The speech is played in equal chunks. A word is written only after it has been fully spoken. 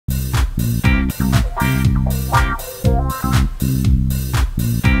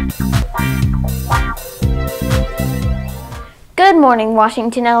Good morning,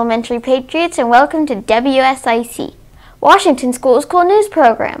 Washington Elementary Patriots, and welcome to WSIC, Washington School News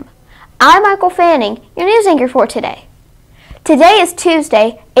Program. I'm Michael Fanning, your news anchor for today. Today is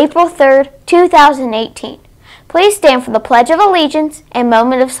Tuesday, April 3rd, 2018. Please stand for the Pledge of Allegiance and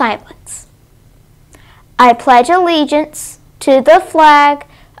moment of silence. I pledge allegiance to the flag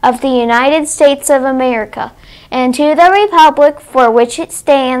of the United States of America and to the republic for which it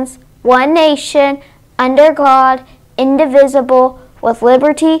stands, one nation, under God, indivisible, with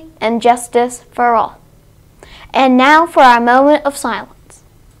liberty and justice for all. And now for our moment of silence.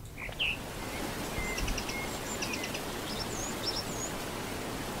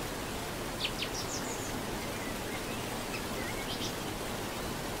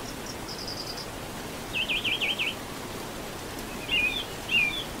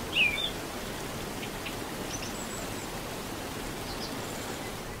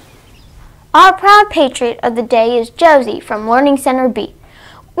 Our proud patriot of the day is Josie from Learning Center B.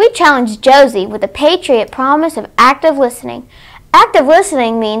 We challenged Josie with the patriot promise of active listening. Active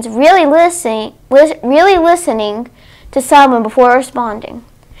listening means really listening to someone before responding.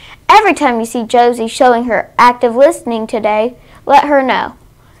 Every time you see Josie showing her active listening today, let her know.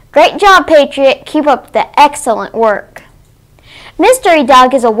 Great job, Patriot. Keep up the excellent work. Mystery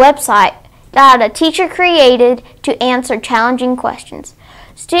Dog is a website that a teacher created to answer challenging questions.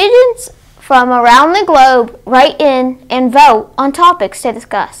 Students from around the globe write in and vote on topics to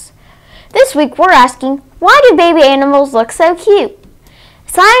discuss. This week we're asking, why do baby animals look so cute?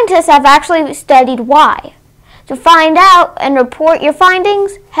 Scientists have actually studied why. To find out and report your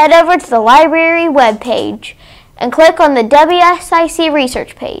findings, head over to the library webpage and click on the WSIC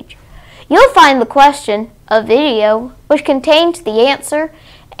research page. You'll find the question, a video, which contains the answer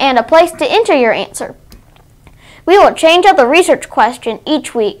and a place to enter your answer. We will change up the research question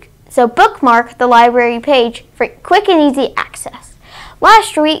each week, so bookmark the library page for quick and easy access.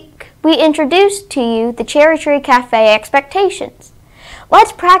 Last week, we introduced to you the Cherry Tree Cafe expectations.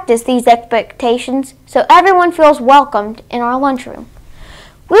 Let's practice these expectations so everyone feels welcomed in our lunchroom.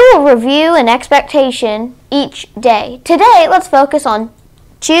 We will review an expectation each day. Today, let's focus on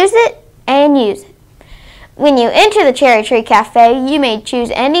choose it and use it. When you enter the Cherry Tree Cafe, you may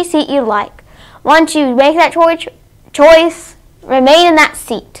choose any seat you like. Once you make that choice, remain in that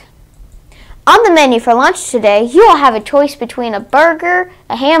seat. On the menu for lunch today, you will have a choice between a burger,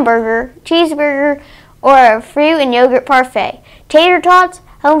 a hamburger, cheeseburger, or a fruit and yogurt parfait. Tater tots,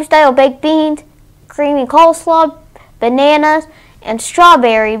 home-style baked beans, creamy coleslaw, bananas, and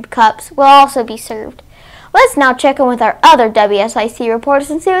strawberry cups will also be served. Let's now check in with our other WSIC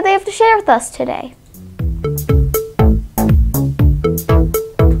reporters and see what they have to share with us today.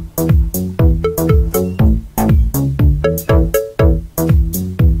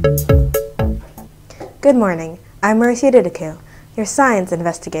 Good morning, I'm Marcia Didicu, your science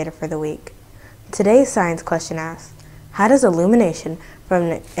investigator for the week. Today's science question asks, how does illumination from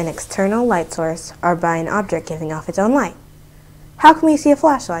an external light source or by an object giving off its own light? How can we see a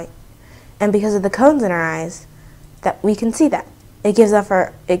flashlight? And because of the cones in our eyes, that we can see that. It gives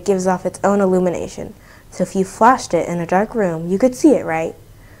off its own illumination. So if you flashed it in a dark room, you could see it, right?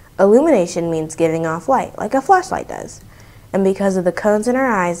 Illumination means giving off light, like a flashlight does. And because of the cones in our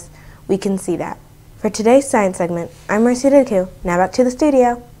eyes, we can see that. For today's science segment, I'm Marcia Didicu. Now back to the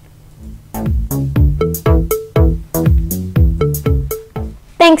studio.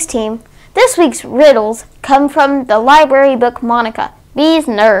 Thanks, team. This week's riddles come from the library book Monica, Bees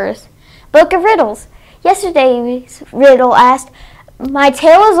and Ers. Book of Riddles. Yesterday's riddle asked, my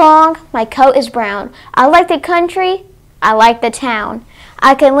tail is long, my coat is brown. I like the country, I like the town.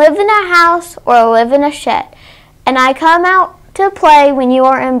 I can live in a house or live in a shed. And I come out to play when you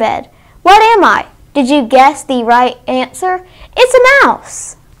are in bed. What am I? Did you guess the right answer? It's a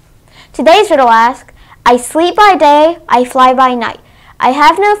mouse. Today's riddle asks, I sleep by day, I fly by night. I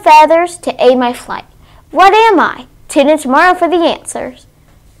have no feathers to aid my flight. What am I? Tune in tomorrow for the answer.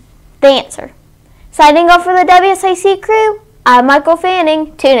 Signing off for the WSIC crew, I'm Michael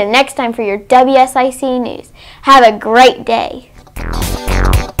Fanning. Tune in next time for your WSIC news. Have a great day.